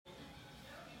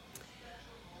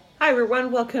Hi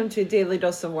everyone, welcome to Daily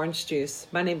Dose of Orange Juice.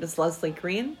 My name is Leslie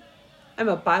Green. I'm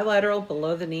a bilateral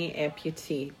below-the-knee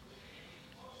amputee.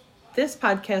 This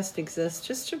podcast exists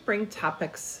just to bring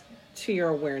topics to your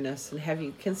awareness and have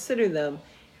you consider them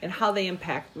and how they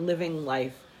impact living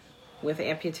life with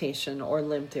amputation or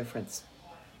limb difference.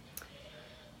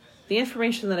 The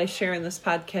information that I share in this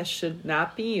podcast should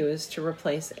not be used to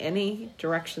replace any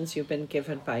directions you've been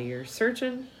given by your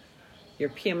surgeon, your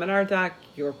PM&R doc,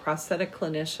 your prosthetic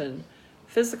clinician,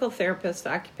 physical therapist,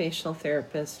 occupational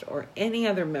therapist, or any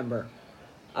other member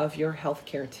of your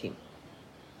healthcare team.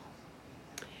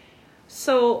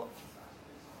 So,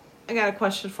 I got a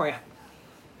question for you.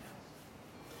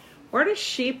 Where do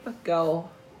sheep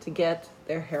go to get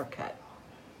their hair cut?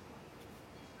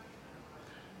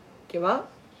 Give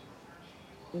up?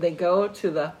 They go to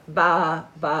the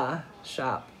ba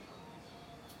shop.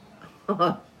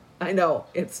 I know,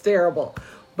 it's terrible,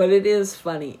 but it is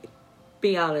funny.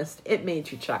 Be honest, it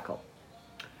made you chuckle.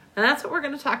 And that's what we're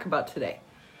going to talk about today.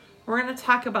 We're going to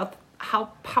talk about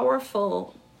how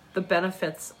powerful the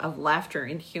benefits of laughter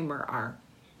and humor are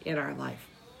in our life.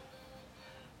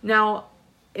 Now,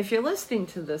 if you're listening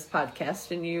to this podcast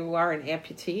and you are an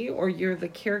amputee or you're the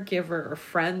caregiver or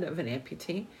friend of an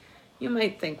amputee, you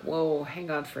might think, whoa, hang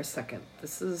on for a second.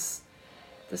 This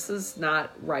is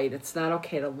not right. It's not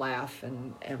okay to laugh.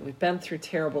 And we've been through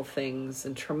terrible things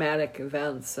and traumatic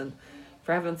events. And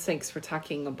for heaven's sakes, we're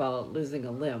talking about losing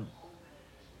a limb.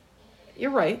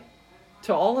 You're right.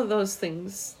 To all of those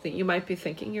things that you might be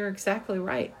thinking, you're exactly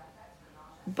right.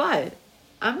 But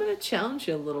I'm going to challenge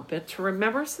you a little bit to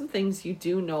remember some things you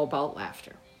do know about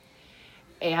laughter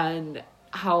and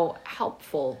how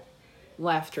helpful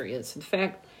laughter is. In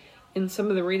fact, in some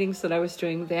of the readings that I was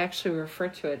doing, they actually refer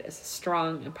to it as a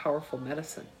strong and powerful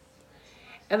medicine.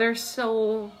 And there's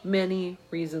so many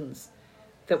reasons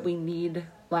that we need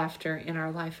laughter in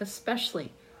our life,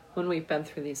 especially when we've been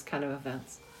through these kind of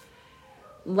events.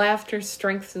 Laughter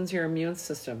strengthens your immune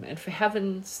system. And for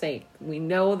heaven's sake, we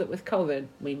know that with COVID,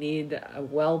 we need a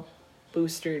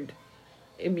well-boosted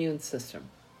immune system.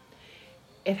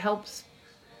 It helps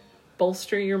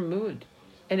bolster your mood,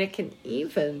 and it can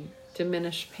even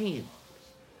diminish pain.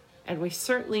 And we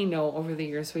certainly know over the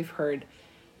years we've heard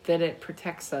that it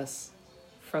protects us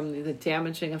from the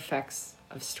damaging effects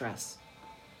of stress.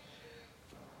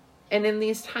 And in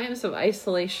these times of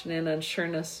isolation and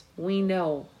unsureness, we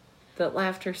know that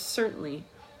laughter certainly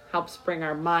helps bring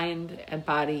our mind and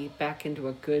body back into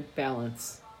a good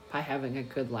balance by having a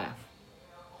good laugh.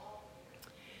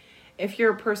 If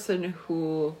you're a person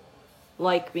who,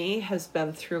 like me, has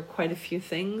been through quite a few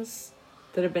things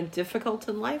that have been difficult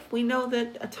in life, we know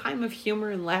that a time of humor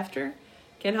and laughter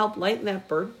can help lighten that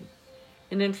burden.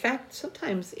 And in fact,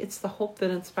 sometimes it's the hope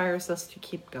that inspires us to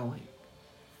keep going.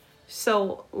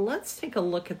 So let's take a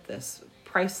look at this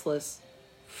priceless,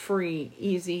 free,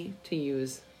 easy to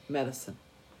use medicine.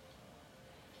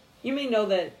 You may know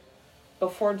that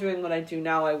before doing what I do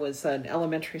now, I was an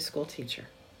elementary school teacher.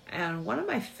 And one of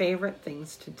my favorite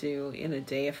things to do in a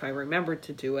day, if I remembered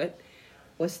to do it,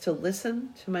 was to listen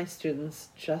to my students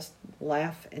just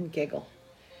laugh and giggle.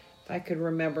 If I could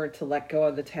remember to let go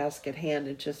of the task at hand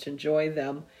and just enjoy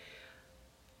them,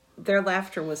 their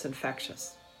laughter was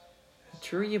infectious. It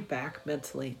drew you back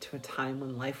mentally to a time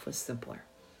when life was simpler.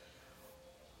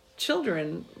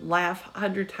 Children laugh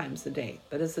 100 times a day,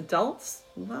 but as adults,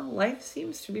 well, life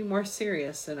seems to be more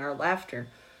serious and our laughter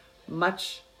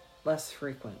much less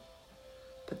frequent.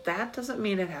 But that doesn't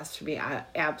mean it has to be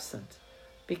absent.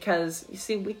 Because, you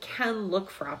see, we can look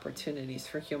for opportunities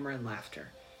for humor and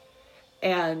laughter.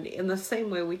 And in the same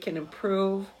way we can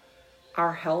improve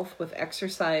our health with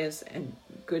exercise and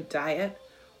good diet,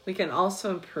 we can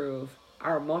also improve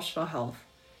our emotional health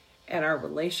and our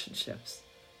relationships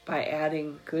by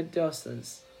adding good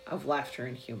doses of laughter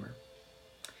and humor.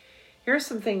 Here are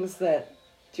some things that,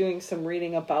 doing some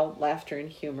reading about laughter and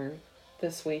humor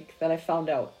this week, that I found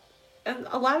out. And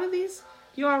a lot of these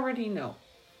you already know.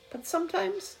 But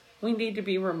sometimes we need to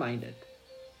be reminded.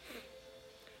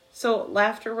 So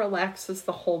laughter relaxes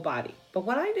the whole body. But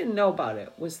what I didn't know about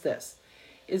it was this,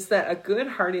 is that a good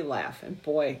hearty laugh, and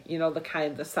boy, you know,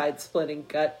 the side-splitting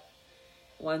gut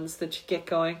ones that you get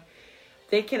going,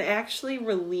 they can actually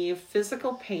relieve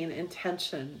physical pain and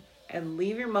tension and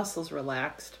leave your muscles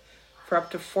relaxed for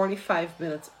up to 45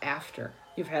 minutes after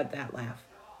you've had that laugh.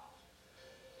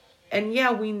 And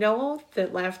yeah, we know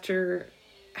that laughter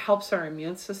helps our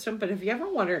immune system, but have you ever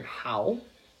wondered how?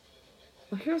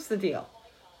 Well, here's the deal.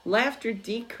 Laughter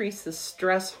decreases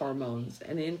stress hormones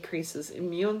and increases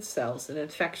immune cells and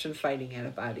infection-fighting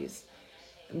antibodies.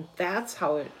 And that's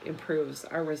how it improves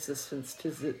our resistance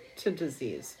to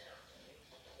disease.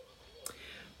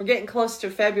 We're getting close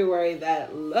to February,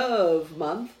 that love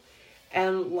month,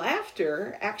 and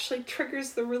laughter actually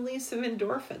triggers the release of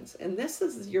endorphins. And this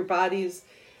is your body's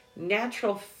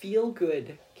natural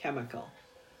feel-good chemical.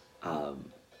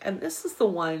 And this is the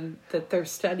one that they're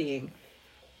studying,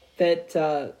 that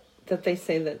they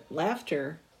say that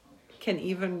laughter can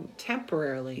even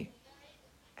temporarily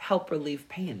help relieve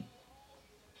pain.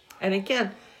 And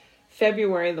again,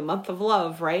 February, the month of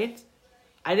love, right?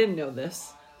 I didn't know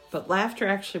this, but laughter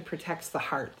actually protects the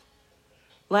heart.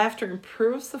 Laughter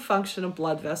improves the function of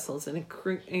blood vessels and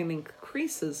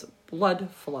increases blood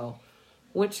flow,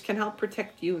 which can help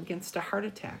protect you against a heart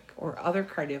attack or other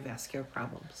cardiovascular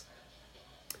problems.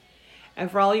 And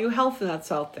for all you health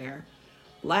nuts out there,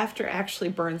 laughter actually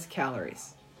burns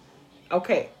calories.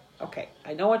 Okay,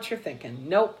 I know what you're thinking.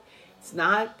 Nope, it's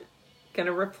not going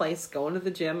to replace going to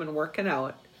the gym and working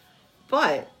out.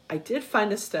 But I did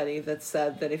find a study that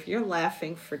said that if you're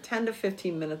laughing for 10 to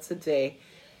 15 minutes a day,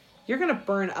 you're going to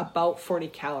burn about 40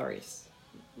 calories.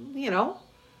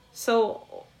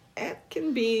 So it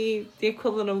can be the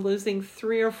equivalent of losing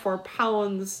 3 or 4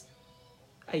 pounds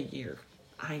a year.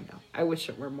 I know. I wish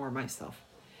it were more myself.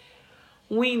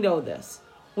 We know this.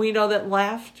 We know that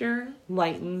laughter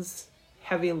lightens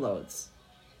heavy loads,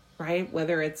 right?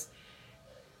 Whether it's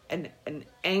an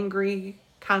angry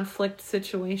conflict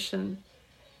situation,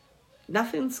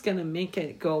 nothing's going to make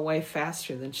it go away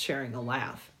faster than sharing a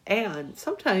laugh. And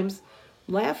sometimes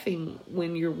laughing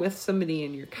when you're with somebody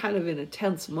and you're kind of in a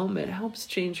tense moment helps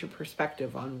change your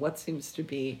perspective on what seems to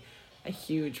be a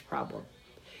huge problem.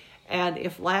 And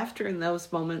if laughter in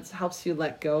those moments helps you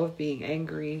let go of being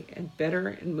angry and bitter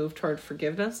and move toward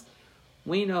forgiveness,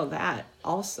 we know that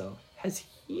also has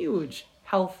huge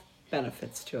health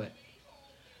benefits to it.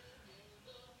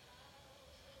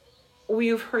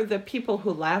 We've heard that people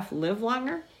who laugh live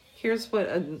longer. Here's what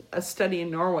a study in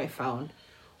Norway found,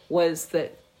 was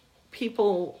that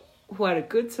people who had a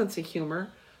good sense of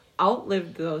humor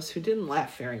outlived those who didn't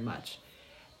laugh very much.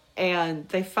 And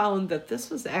they found that this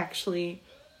was actually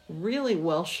really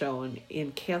well shown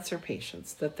in cancer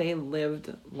patients, that they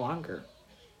lived longer.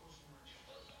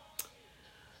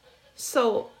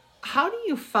 So how do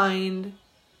you find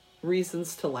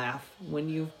reasons to laugh when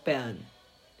you've been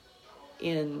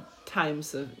in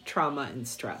times of trauma and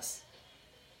stress?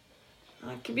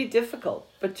 It can be difficult,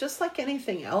 but just like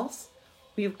anything else,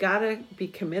 we've got to be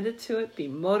committed to it, be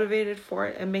motivated for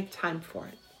it, and make time for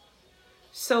it.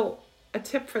 So a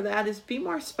tip for that is be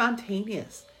more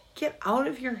spontaneous. Get out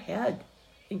of your head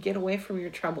and get away from your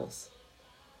troubles.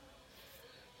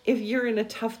 If you're in a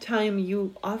tough time,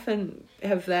 you often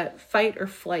have that fight or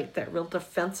flight, that real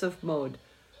defensive mode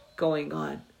going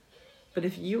on. But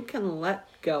if you can let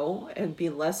go and be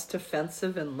less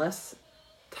defensive and less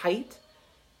tight,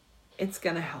 it's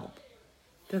going to help.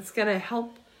 That's going to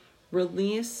help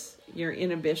release your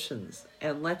inhibitions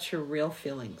and let your real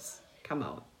feelings come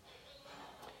out.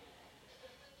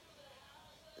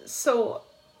 So,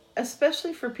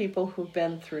 especially for people who've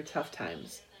been through tough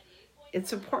times,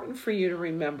 it's important for you to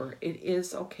remember it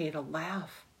is okay to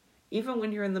laugh, even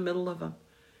when you're in the middle of them.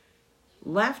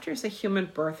 Laughter is a human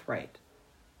birthright.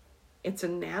 It's a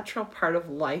natural part of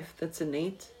life that's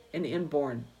innate and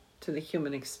inborn to the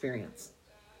human experience.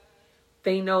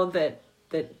 They know that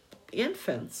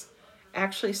infants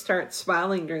actually start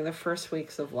smiling during the first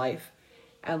weeks of life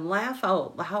and laugh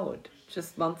out loud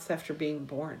just months after being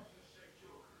born.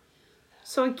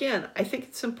 So again, I think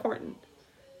it's important,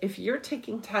 if you're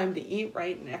taking time to eat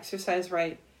right and exercise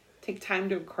right, take time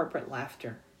to incorporate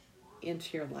laughter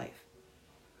into your life.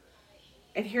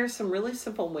 And here are some really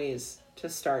simple ways to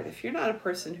start. If you're not a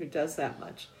person who does that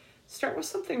much, start with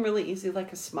something really easy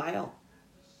like a smile,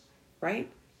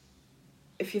 right?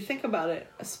 If you think about it,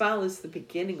 a smile is the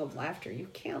beginning of laughter. You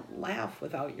can't laugh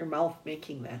without your mouth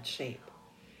making that shape.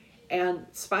 And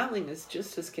smiling is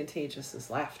just as contagious as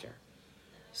laughter.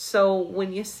 So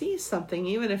when you see something,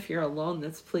 even if you're alone,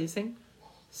 that's pleasing,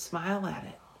 smile at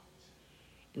it.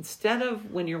 Instead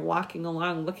of when you're walking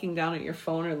along, looking down at your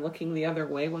phone or looking the other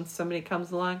way when somebody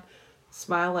comes along,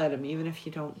 smile at them even if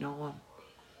you don't know them.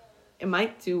 It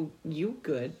might do you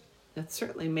good. It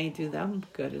certainly may do them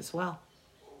good as well.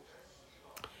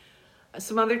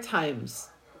 Some other times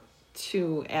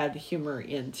to add humor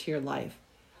into your life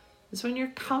is when you're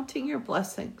counting your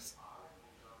blessings.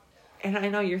 And I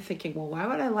know you're thinking, well, why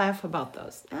would I laugh about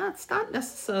those? It's not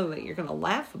necessarily that you're going to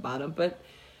laugh about them, but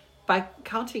by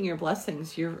counting your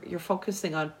blessings, you're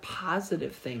focusing on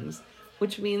positive things,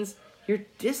 which means you're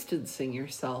distancing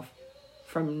yourself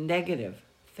from negative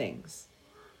things.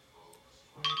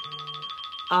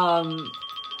 I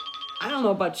don't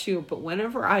know about you, but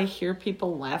whenever I hear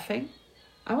people laughing,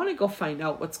 I want to go find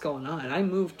out what's going on. I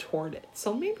move toward it.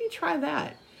 So maybe try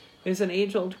that. There's an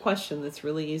age-old question that's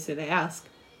really easy to ask.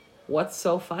 What's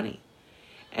so funny?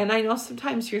 And I know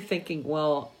sometimes you're thinking,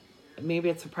 well, maybe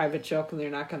it's a private joke and they're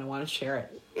not going to want to share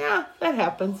it. Yeah, that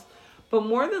happens. But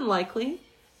more than likely,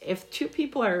 if two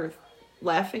people are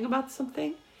laughing about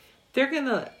something, they're going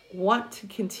to want to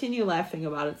continue laughing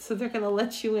about it. So they're going to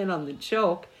let you in on the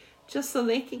joke just so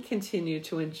they can continue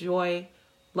to enjoy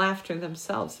laughter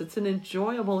themselves. It's an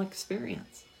enjoyable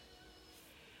experience.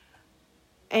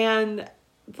 And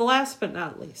the last but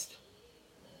not least,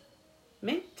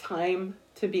 make time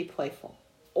to be playful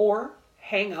or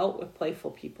hang out with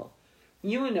playful people.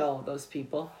 You know those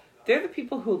people. They're the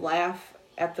people who laugh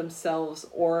at themselves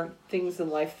or things in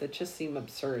life that just seem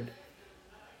absurd.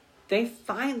 They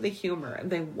find the humor and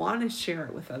they want to share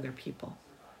it with other people.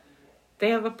 They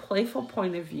have a playful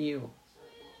point of view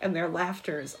and their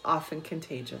laughter is often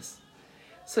contagious.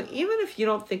 So even if you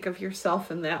don't think of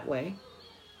yourself in that way,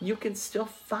 you can still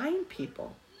find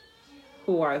people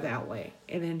who are that way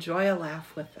and enjoy a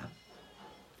laugh with them.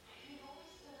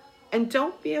 And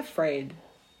don't be afraid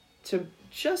to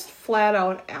just flat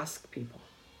out ask people,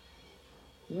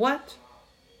 what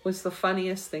was the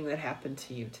funniest thing that happened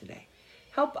to you today?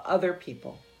 Help other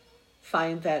people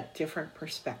find that different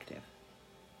perspective,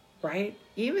 right?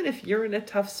 Even if you're in a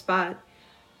tough spot,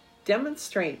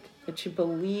 demonstrate that you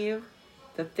believe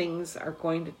that things are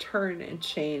going to turn and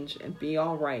change and be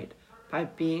all right by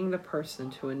being the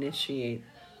person to initiate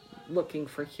looking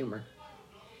for humor.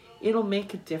 It'll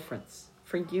make a difference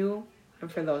for you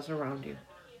and for those around you.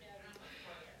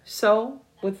 So,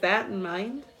 with that in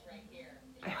mind,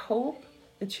 I hope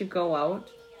that you go out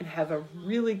and have a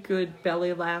really good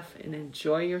belly laugh and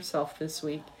enjoy yourself this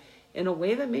week in a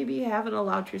way that maybe you haven't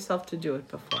allowed yourself to do it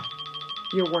before.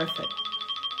 You're worth it.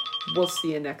 We'll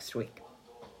see you next week.